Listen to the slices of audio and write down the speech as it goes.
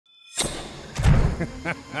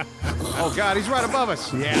Oh, God, he's right above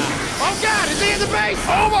us. Yeah. Oh, God, is he in the base?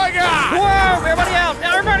 Oh, my God! Whoa! Everybody out!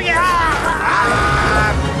 Everybody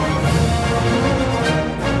out!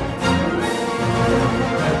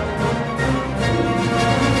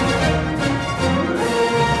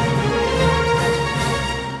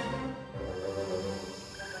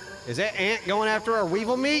 Is that ant going after our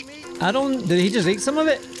weevil meat? Did he just eat some of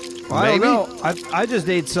it? I don't know. I just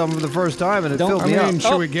ate some for the first time and it filled me up.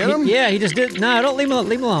 Should we get him? Yeah, he just did. No, don't leave him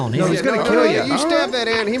alone. No, he's gonna kill you. You stab that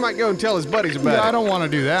ant, he might go and tell his buddies about it. Yeah, I don't want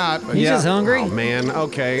to do that. But He's just hungry. Oh, man,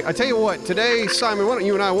 okay. I tell you what, today, Simon, why don't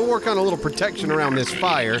you and I, we'll work on a little protection around this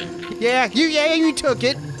fire. Yeah, you took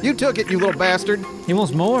it. You took it, you little bastard. He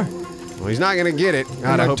wants more. Well, he's not gonna get it.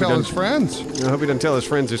 God, I hope tell he his friends. I hope he doesn't tell his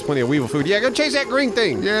friends there's plenty of weevil food. Yeah, go chase that green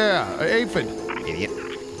thing. Yeah, aphid. Idiot.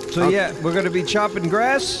 So yeah, we're gonna be chopping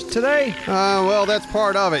grass today? Well, that's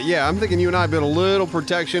part of it. Yeah, I'm thinking you and I build a little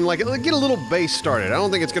protection, like get a little base started. I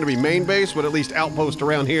don't think it's gonna be main base, but at least outpost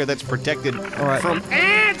around here that's protected from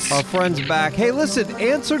ants. Our friend's back. Hey, listen,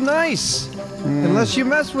 ants are nice. Unless you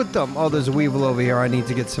mess with them. Oh, there's a weevil over here. I need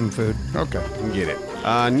to get some food. Okay. Get it.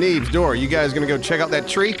 Neebs, Door, you guys gonna go check out that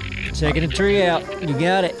tree? Checking the tree out. You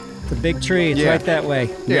got it. It's a big tree. It's right that way.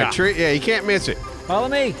 Yeah, tree. Yeah, you can't miss it. Follow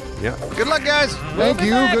me. Yeah. Good luck, guys. Thank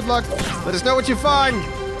you. Good luck. Let us know what you find.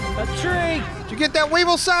 A tree. Did you get that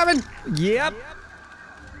weevil, Simon? Yep.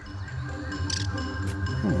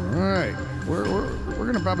 All right. We're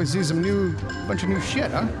gonna probably see some bunch of new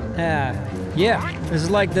shit, huh? Yeah. This is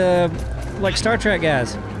like Star Trek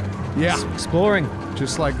guys. Yeah. Exploring.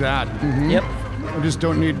 Just like that. Yep. I just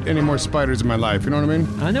don't need any more spiders in my life. You know what I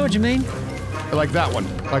mean? I know what you mean. Like that one.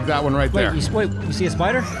 Like that one right there. Wait, you see a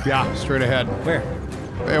spider? Yeah, straight ahead. Where?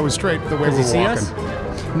 It was straight the way Does we he see were walking.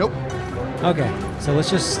 us? Nope. Okay, so let's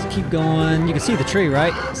just keep going. You can see the tree,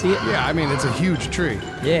 right? See it? Yeah, I mean, it's a huge tree.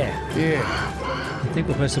 Yeah. Yeah. I think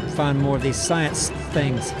we're supposed to find more of these science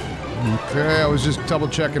things. Okay, I was just double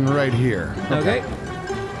checking right here. Okay.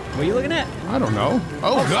 What are you looking at? I don't know.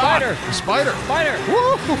 Oh, God. Spider. A spider. Spider.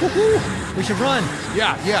 Woo-hoo-hoo-hoo. We should run.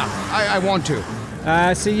 Yeah. I want to.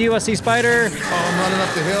 I see you. I see spider. Oh, I'm running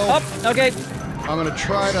up the hill. Up. Okay. I'm going to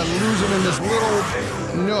try to lose him in this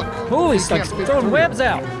little nook. Ooh, he's like throwing webs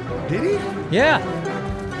out. Did he? Yeah.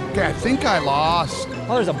 Okay, I think I lost.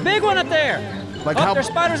 Oh, there's a big one up there. Like oh, how? there's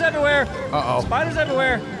spiders everywhere. Uh-oh. Spiders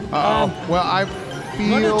everywhere. Uh-oh. Well, I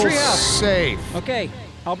run to the feel treehouse. safe. Okay.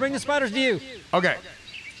 I'll bring the spiders to you. Okay.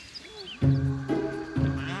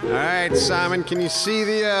 All right, Simon, can you see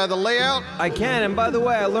the layout? I can, and by the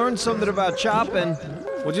way, I learned something about chopping.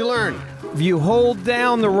 What'd you learn? If you hold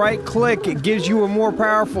down the right click, it gives you a more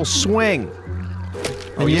powerful swing.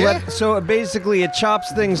 Oh, yeah? So basically, it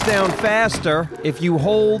chops things down faster if you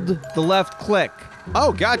hold the left click.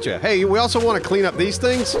 Oh, gotcha. Hey, we also want to clean up these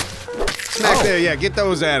things. Snack there, yeah, get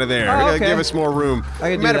those out of there. Oh, okay. Give us more room.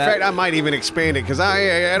 I can do Matter of that. fact, I might even expand it, because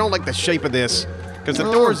I don't like the shape of this. Because the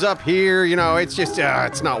door's up here, you know, it's just,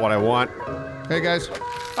 it's not what I want. Hey, guys.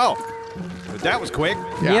 Oh, that was quick.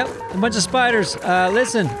 Yeah. Yep. A bunch of spiders.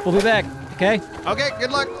 Listen, we'll be back. Okay. Okay,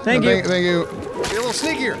 good luck. Thank you. Thank you. Be a little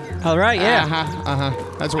sneakier. All right. Yeah.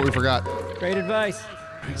 Uh-huh. That's what we forgot. Great advice.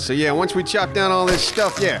 So yeah, once we chop down all this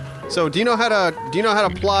stuff, yeah. So do you know how to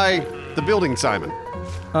apply the building, Simon?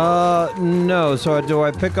 No. So do I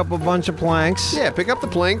pick up a bunch of planks? Yeah, pick up the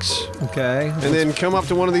planks Okay. and then come up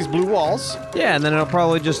to one of these blue walls. Yeah, and then it'll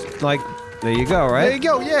probably just, like, there you go, right? There you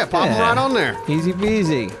go. Yeah, pop them Yeah. right on there. Easy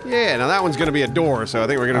peasy. Yeah, now that one's going to be a door, so I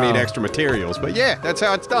think we're going to need Oh. extra materials. But yeah, that's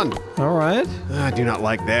how it's done. All right. I do not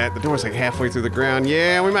like that. The door's like halfway through the ground.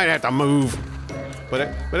 Yeah, we might have to move. But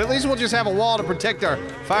at least we'll just have a wall to protect our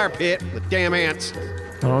fire pit. The damn ants.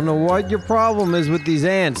 I don't know what your problem is with these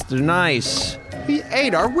ants. They're nice. He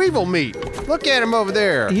ate our weevil meat. Look at him over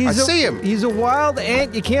there. I see him. He's a wild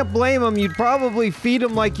ant. You can't blame him. You'd probably feed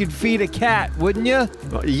him like you'd feed a cat, wouldn't you?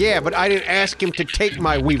 Yeah, but I didn't ask him to take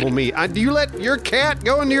my weevil meat. Do you let your cat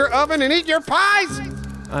go into your oven and eat your pies?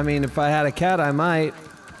 I mean, if I had a cat, I might.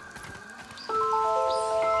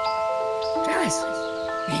 Guys.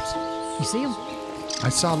 Neebs, you see him? I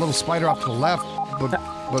saw a little spider off to the left,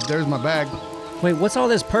 but there's my bag. Wait, what's all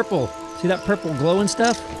this purple? See that purple glowing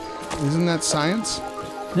stuff? Isn't that science?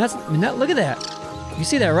 Look at that. You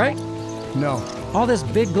see that, right? No, All this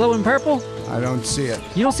big glowing purple? I don't see it.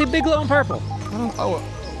 You don't see big glowing purple? Oh,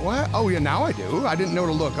 what? Oh, yeah, now I do. I didn't know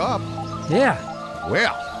to look up. Yeah.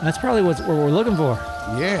 Well, That's probably what we're looking for.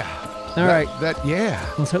 yeah. All right. Yeah.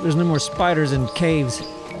 Let's hope there's no more spiders in caves.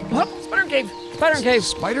 Oh, spider in cave! Spider in cave!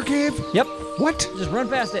 Spider cave? Yep. What? Just run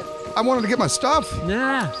past it. I wanted to get my stuff.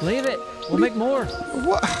 Nah, leave it. We'll make more.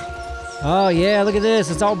 What? Oh, yeah, look at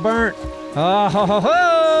this. It's all burnt. Oh, ho, ho,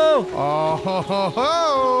 ho! go! Oh, ho, ho,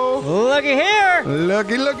 ho. Looky here!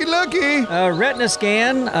 Looky, looky, looky. Retina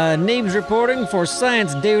scan. Neebs reporting for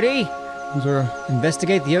science duty. Is there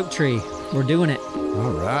Investigate the oak tree. We're doing it.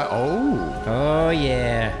 all right. Oh, Oh,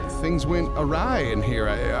 yeah. things went awry in here,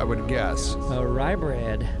 I would guess. Rye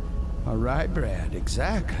bread. All right, Brad,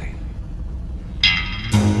 exactly.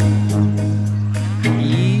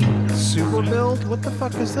 Super build? What the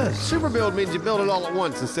fuck is this? Super build means you build it all at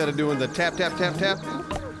once instead of doing the tap, tap, tap, tap.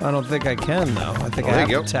 I don't think I can though. I think Oh, I there have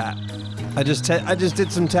you to go. tap. I just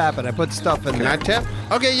did some tapping. I put stuff in Can there. I tap?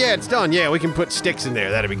 Okay, yeah, it's done. Yeah, we can put sticks in there.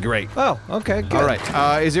 That'd be great. Oh, okay, good. All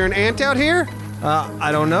right. Is there an ant out here?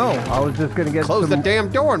 I don't know. I was just gonna get Close the some... damn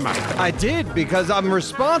door in my face. I did because I'm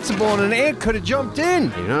responsible, and an ant could have jumped in.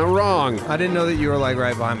 You're not wrong. I didn't know that you were like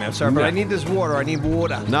right behind me. I'm sorry, but No. I need this water. I need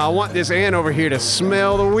water. Now I want this ant over here to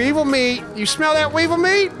smell the weevil meat. You smell that weevil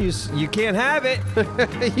meat? You can't have it.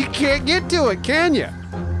 You can't get to it, can you?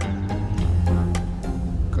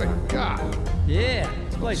 Good God. Yeah,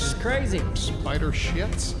 this place is crazy. Spider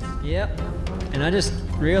shits. Yep. And I just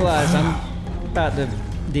realized I'm about to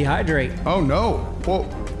dehydrate. Oh, no. Well,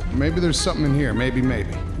 maybe there's something in here. Maybe.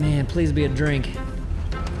 Man, please be a drink.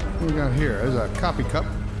 What do we got here? There's a coffee cup.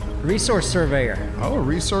 Resource surveyor. Oh, a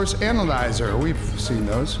resource analyzer. We've seen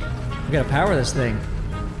those. We gotta power this thing.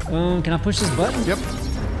 Can I push this button? Yep.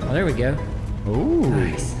 Oh, there we go. Ooh.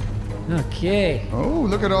 Nice. Okay. Oh,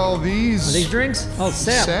 look at all these. Are these drinks? Oh,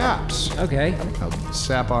 sap. Saps. Okay.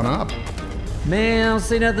 Sap on up. Man, I don't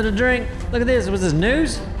see nothing to drink. Look at this. Was this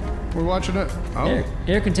news? We're watching it. Oh,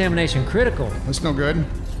 Air contamination critical. that's no good.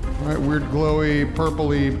 All right, weird glowy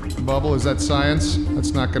purpley bubble. Is that science?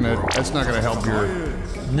 That's not gonna help your.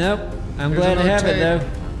 Nope. I'm There's glad to another have it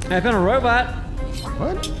tape. though. I found a robot.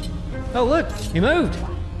 What? Oh look, he moved.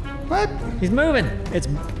 What? He's moving. It's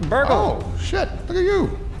Burgle. Oh shit! Look at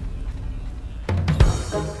you.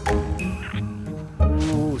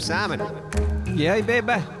 Ooh, Simon. Yeah,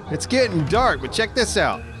 baby. It's getting dark, but check this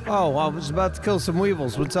out. Oh, I was about to kill some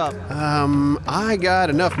weevils. What's up? I got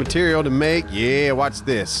enough material to make. Yeah, watch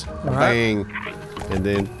this. All right. Bang. And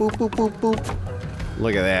then boop, boop, boop, boop.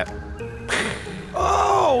 Look at that.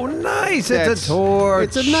 Oh, nice. That's- It's a torch.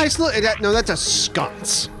 It's a nice look. No, that's a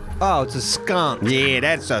sconce. Oh, it's a skunk. Yeah,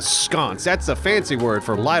 that's a sconce. That's a fancy word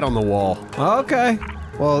for light on the wall. Okay.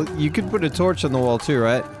 Well, you could put a torch on the wall too,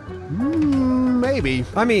 right? Maybe.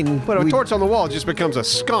 I mean, But a torch on the wall just becomes a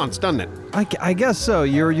sconce, doesn't it? I guess so.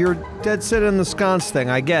 You're dead set in the sconce thing.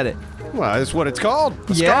 I get it. Well, that's what it's called.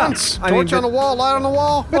 A Yeah, sconce. I mean, Torch on but- the wall, light on the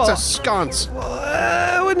wall. Well- it's a sconce.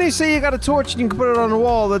 When they say you got a torch and you can put it on the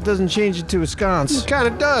wall, that doesn't change it to a sconce. It kind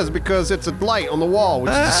of does because it's a light on the wall,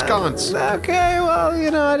 which is a sconce. Okay, well,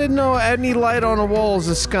 I didn't know any light on a wall is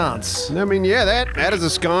a sconce. I mean, yeah, that is a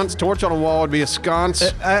sconce. Torch on a wall would be a sconce.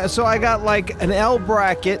 So I got like an L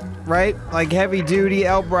bracket, right? Like heavy duty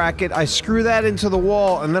L bracket. I screw that into the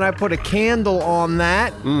wall and then I put a candle on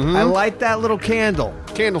that. I light that little candle.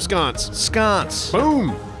 Candle sconce. Sconce.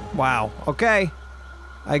 Boom. Wow. Okay.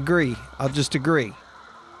 I agree. I'll just agree.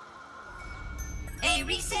 A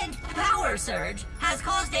recent power surge has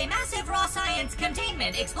caused a massive raw science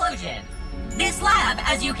containment explosion. This lab,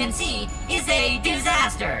 as you can see, is a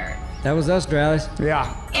disaster. That was us, Dralis.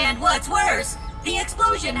 Yeah. And what's worse, the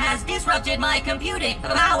explosion has disrupted my computing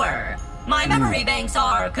power. My memory banks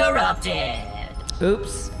are corrupted.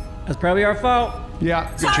 Oops. That's probably our fault.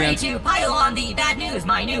 Yeah. Good Sorry chance. to pile on the bad news,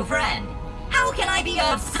 my new friend. How can I be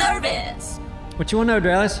of service? What you want to know,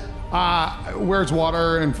 Dralis? Where's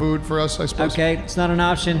water and food for us, I suppose? Okay, it's not an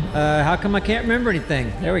option. How come I can't remember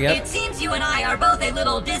anything? There we go. It seems you and I are both a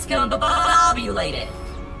little discombobulated.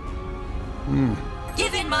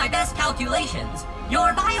 Given my best calculations, your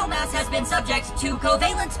biomass has been subject to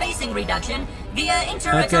covalent spacing reduction via Okay,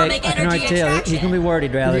 interatomic I can energy already tell. extraction. He's gonna be wordy,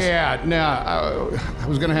 Dralis. Yeah. Nah. I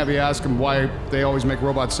was gonna have you ask him why they always make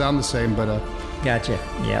robots sound the same, but Gotcha.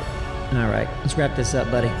 Yep. All right, let's wrap this up,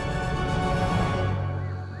 buddy.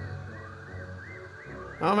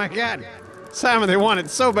 Oh my God. Simon, they want it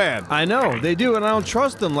so bad. I know they do, and I don't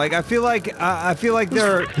trust them. Like I feel like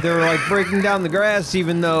they're like breaking down the grass,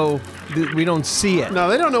 even though we don't see it. No,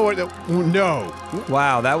 they don't know what. No.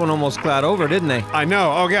 Wow, that one almost cloud over, didn't they? I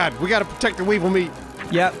know. Oh God, we got to protect the weevil meat.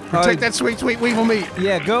 Yep. Protect that sweet, sweet weevil meat.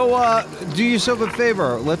 Yeah, go do yourself a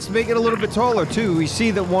favor. Let's make it a little bit taller too. We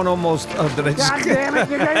see that one almost. Oh, did I just? God damn it!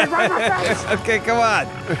 You're getting right in my face. Okay, come on.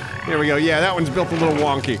 Here we go. Yeah, that one's built a little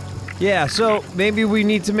wonky. Yeah, so maybe we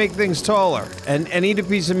need to make things taller and eat a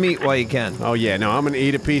piece of meat while you can. Oh yeah, no, I'm gonna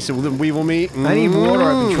eat a piece of weevil meat. I need water.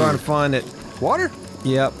 I've been trying to find it. Water?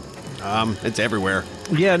 Yep. It's everywhere.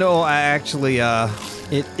 Yeah, no, I actually,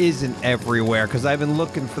 it isn't everywhere, because I've been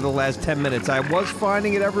looking for the last 10 minutes. I was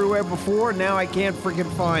finding it everywhere before, now I can't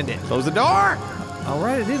freaking find it. Close the door!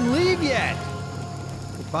 Alright, it didn't leave yet.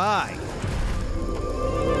 Goodbye.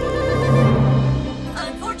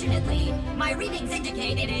 Unfortunately, my readings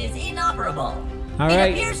indicate it is inoperable. All It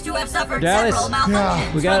right. appears to have suffered Dallas. several malfunctions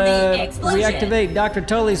We from the gotta explosion. reactivate Dr.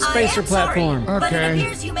 Tully's spacer I am sorry, platform. but it Okay.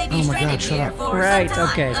 appears you may be Oh my stranded God, shut here up. for Right, some time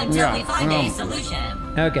okay. until Yeah, we find I a know. solution.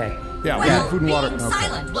 Okay. Yeah, we Well, have food and water. being Okay.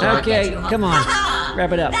 silent will not Okay, get you home. come on. Haha.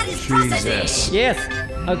 Wrap it up. That is Jesus. processing. Yes.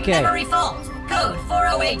 Okay. Memory fault. Code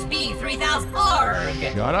 408B3000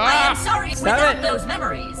 ARG. Shut I am up. sorry Stop without it. those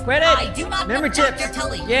memories. Quit it. I do not Memory know chips. Dr.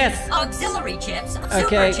 Tully. Yes. Auxiliary chips.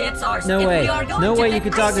 Okay. Super chips are No if way. we are going No to way pick, you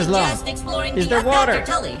can talk I this long. suggest exploring Is the there app water? Dr.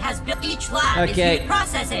 Tully has built. Each lab Okay. is food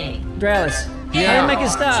processing. Dralis. Yeah. How do you make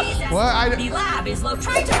it stop? Jesus. What? The lab is low.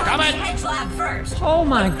 Try to find the hedge lab first. Oh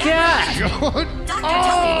my god. Dr. Tully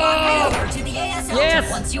will head over to the ASL Yes.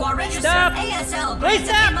 chip once you are registered. Stop. ASL Please brings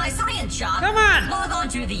stop. in my science shop. Come on. Log on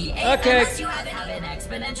to the Okay. unless you have an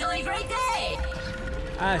exponentially great day.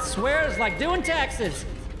 I swear it's like doing taxes.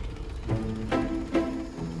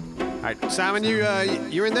 All right, Simon,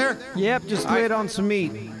 you in there? Yep, just All right. laid on some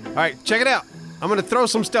meat. All right, check it out. I'm gonna throw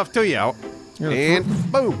some stuff to you out,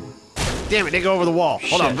 and boom. Damn it, they go over the wall.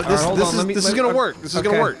 Hold on, but this, Hold this on, is let me- this is let- gonna work. This is gonna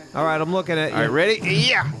okay. work. All right, I'm looking at you. All right, ready?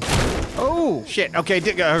 Yeah. Oh, Shit. Okay,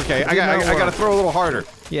 okay. I not gotta work. throw a little harder.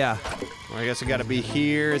 yeah. Well, I guess it gotta be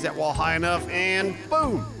here. Is that wall high enough? And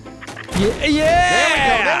boom. Yeah. There we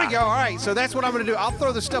go. There we go. All right. So that's what I'm gonna do. I'll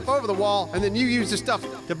throw the stuff over the wall, and then you use the stuff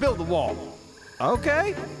to build the wall.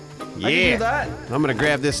 Okay. Yeah. I can do that. I'm gonna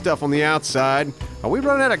grab this stuff on the outside. Are we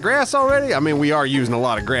running out of grass already? I mean, we are using a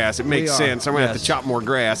lot of grass. It makes are, sense. I'm gonna have to yes. chop more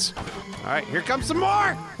grass. All right, here comes some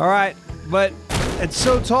more. All right, but it's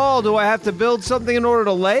so tall. Do I have to build something in order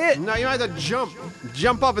to lay it? No, you have to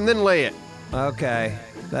jump up and then lay it. Okay,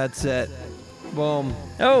 that's it. Boom.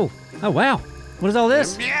 Oh. Oh wow. What is all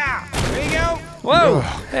this? Yeah. There you go. Whoa.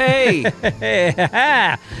 Hey,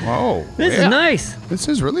 Whoa. This yeah. is nice. This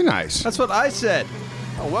is really nice. that's what I said.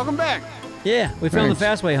 Oh, welcome back. Yeah, we found the Thanks.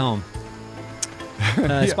 fast way home.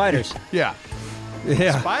 Spiders. Yeah.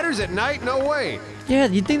 Yeah. Spiders at night? No way. Yeah,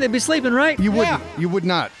 you'd think they'd be sleeping, right? You Yeah. wouldn't. You would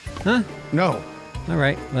not. Huh? No. All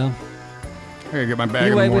right. Well, I gotta get my bag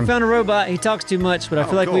anyway, in the we morning. found a robot. He talks too much, but I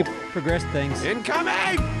feel like cool. we progressed things.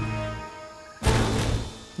 Incoming.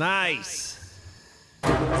 Nice.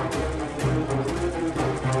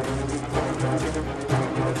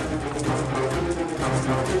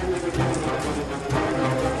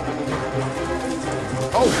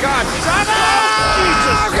 Oh God!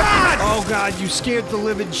 Jesus God! Oh God, you scared the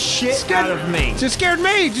living shit out of me. Just scared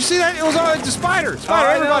me. Did you see that? It was all it's a spider. Spider,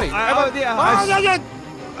 I know. everybody. Oh, yeah, Oh, yeah, yeah.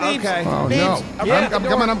 Okay. Oh Neebs, no. I'm I'm, right at the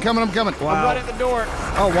door. I'm coming. I'm right at the door.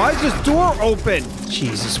 Oh, why is this door open?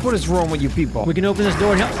 Jesus, what is wrong with you people? We can open this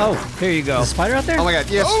door. And oh, Here you go. there's a spider out there? Oh my God!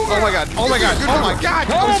 Yes. Oh my God! Oh my God! Oh my God!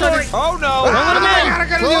 Oh, boy. Oh no! I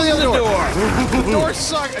gotta Close do the the other door. The doors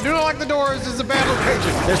suck. I do not like the doors. This is a bad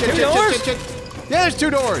location. There's Shit, two shit, doors? shit, shit, shit. Yeah, there's 2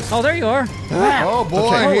 doors. Oh, there you are. Oh boy.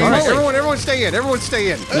 Okay. Hey, All right, holy. everyone stay in. Everyone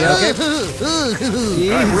stay in. Yeah, okay.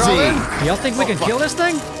 We're all in? Y'all think we can kill this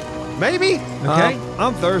thing? Maybe. Okay.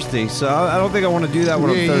 I'm thirsty, so I don't think I want to do that when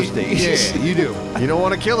I'm thirsty. Yeah, you do. You don't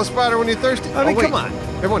want to kill a spider when you're thirsty? I mean, wait. come on.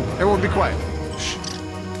 Everyone be quiet. Shh.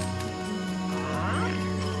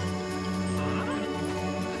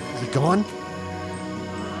 Is it gone?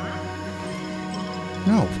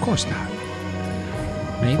 No, of course not.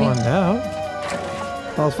 Maybe. Find out.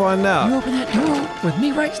 I'll find You out. open that door with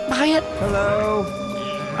me right by it? Hello.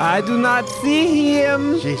 I do not see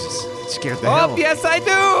him. Jesus, it scared the hell. Oh, yes, I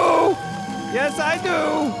do. Yes, I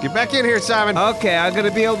do. Get back in here, Simon. Okay, I'm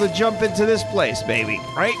gonna be able to jump into this place, baby.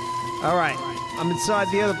 Right? All right. I'm inside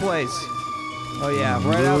the other place. Oh yeah,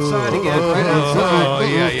 right outside again. Right outside. Oh,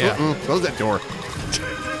 yeah. Close that door.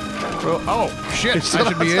 Oh shit! I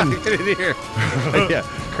should be in. Get in here. Yeah,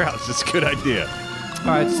 crouch. That's a good idea. All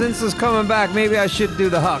right, since it's coming back, maybe I should do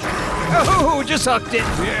the huck. Oh, just hucked it.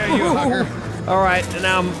 Yeah, you hugger. All right, and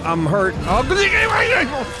now I'm hurt. Oh,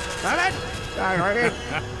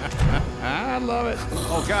 I love it.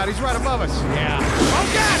 Oh, God, he's right above us. Yeah. Oh,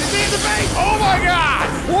 God, he's in the base. Oh my God!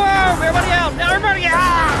 Whoa, everybody out! Now everybody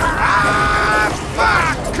out!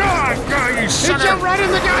 Fuck! God, you He sucker! jumped right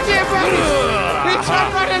in the goddamn base. He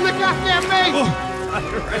jumped right in the goddamn base.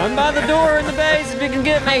 I'm by the door in the base if you can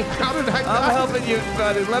get me. How did I I'm die? helping you,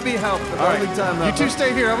 buddy. Let me help. The All right, only time you two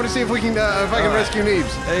stay here. I want to see if we can, if I can rescue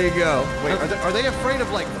Neebs. There you go. Wait, are they afraid of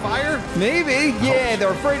like fire? Maybe. Yeah,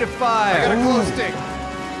 they're afraid of I fire. got a glow stick.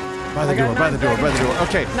 By the door, by the door, by the door.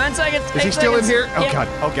 Okay. 9 seconds. Is he 8 still in seconds. here? Oh, Yep. God.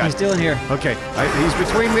 Oh, God. He's still in here. Okay. He's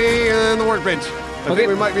between me and the workbench. I think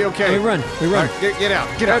we might be okay. We run. We run. All right, get out.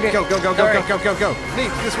 Get out. Okay. Go, go, go, go, All go, right. go, go, go.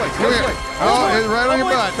 Neebs, this way. Come This here. way. Oh, it's right on your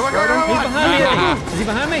boy. butt. Come on, Right come on. on. He's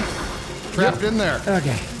behind me. Is he behind me? Trapped in there.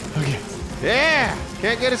 Okay. Okay. Yeah.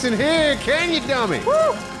 Can't get us in here, can you, dummy?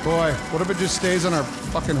 Boy, what if it just stays in our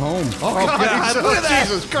fucking home? Oh, God. Look at that.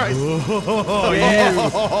 Jesus Christ. Oh,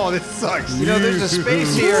 Oh, this sucks. You know, there's a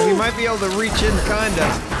space here. He might be able to reach in, kinda.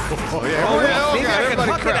 Oh, yeah. Oh, maybe God. I can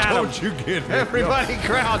Everybody hook it at crouch. him. Don't you get me? Everybody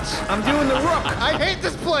crouch. I'm doing the rook. I hate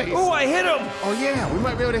this place. Oh, I hit him. Oh, yeah. We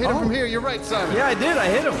might be able to hit him from here. You're right, Simon. Yeah, I did. I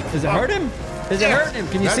hit him. Does it hurt him? Does it hurt him?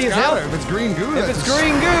 Can you see his That's health? gotta- If it's green goo, If it's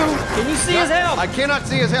green goo, Can you see his health? I cannot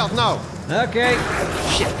see his health, no. Okay.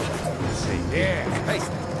 Yeah. Hey.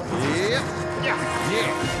 Yep. Yeah.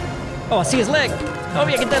 Yeah. Oh, I see his leg. Oh,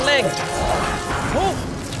 yeah, get that leg. Oh.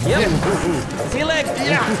 Yep. I see a leg.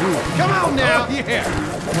 Yeah. Come on now. Yeah.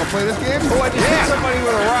 Want to play this game? oh, I just hit somebody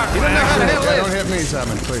with a rock. You don't know how to handle Don't this. hit me,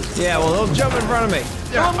 Simon, please. Yeah, well, he'll jump in front of me.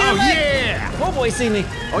 Yeah. Oh, Oh, leg. yeah. Oh, boy, see me.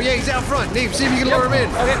 Oh, yeah, he's out front. Neebs, see if you can lure him in.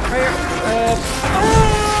 Okay, right here.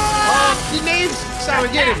 Oh, he Neebs.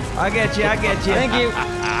 Simon, get him. I get you. I get you. Thank you.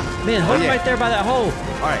 Man, hold him yeah. right there by that hole.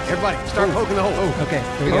 All right, everybody, start poking the hole. Oh, Okay,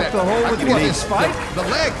 here we Look go. at the hole with what, the his spike? The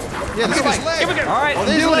leg. yeah, the Look at spike. his leg. Here we go. All right, Oh,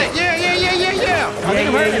 I'm this doing leg. it. Yeah. I think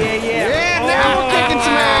I'm hurting him. Yeah, now we're kicking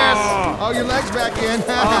some ass. Oh, your leg's back in.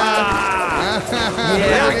 There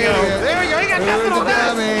we go. There we go. He got nothing You're on a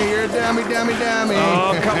that. dummy. You're a dummy, dummy, dummy.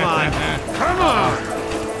 Oh, come on. Come on.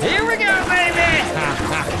 Here we go, baby.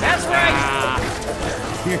 That's right.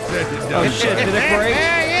 You said you Oh, dummy. shit. Did it break?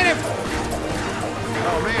 Hey, hit him.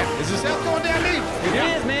 Oh, man. Is his health going down, Neebs? It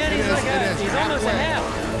is, man. He's is, like it is. he's almost a half.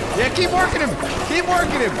 Yeah, keep working him. Keep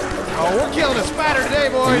working him. Oh, we're killing a spider today,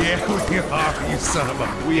 boys. Yeah, we are, you son of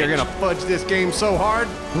a... We are going to fudge this game so hard.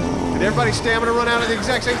 Did everybody's stamina run out at the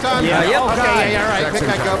exact same time? Yeah, yep. Okay, God. yeah, all right. Exact Pick same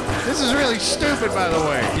back time. up. This is really stupid, by the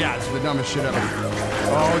way. Yeah, it's the dumbest shit ever.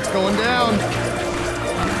 Oh, it's going down.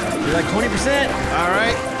 You're like 20%. All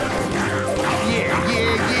right.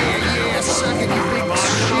 Yeah. Suck it, you big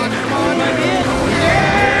shit. Come on,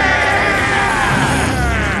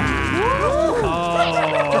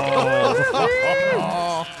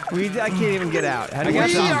 I can't even get out. How do We you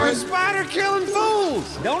get are out? spider killing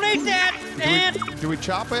fools. Don't eat that. And Do we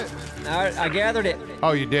chop it? I gathered it.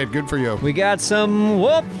 Oh, you did. Good for you. We got some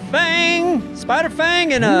wolf fang, spider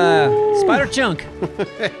fang, and a spider chunk.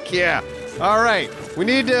 Yeah. All right. We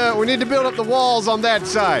need to build up the walls on that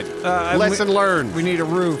side. Lesson learned. We need a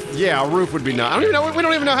roof. Yeah, a roof would be nice. I don't even know. We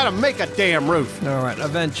don't even know how to make a damn roof. All right,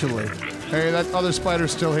 eventually. Hey, that other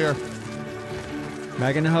spider's still here.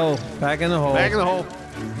 Back in the hole. Back in the hole. Back in the hole.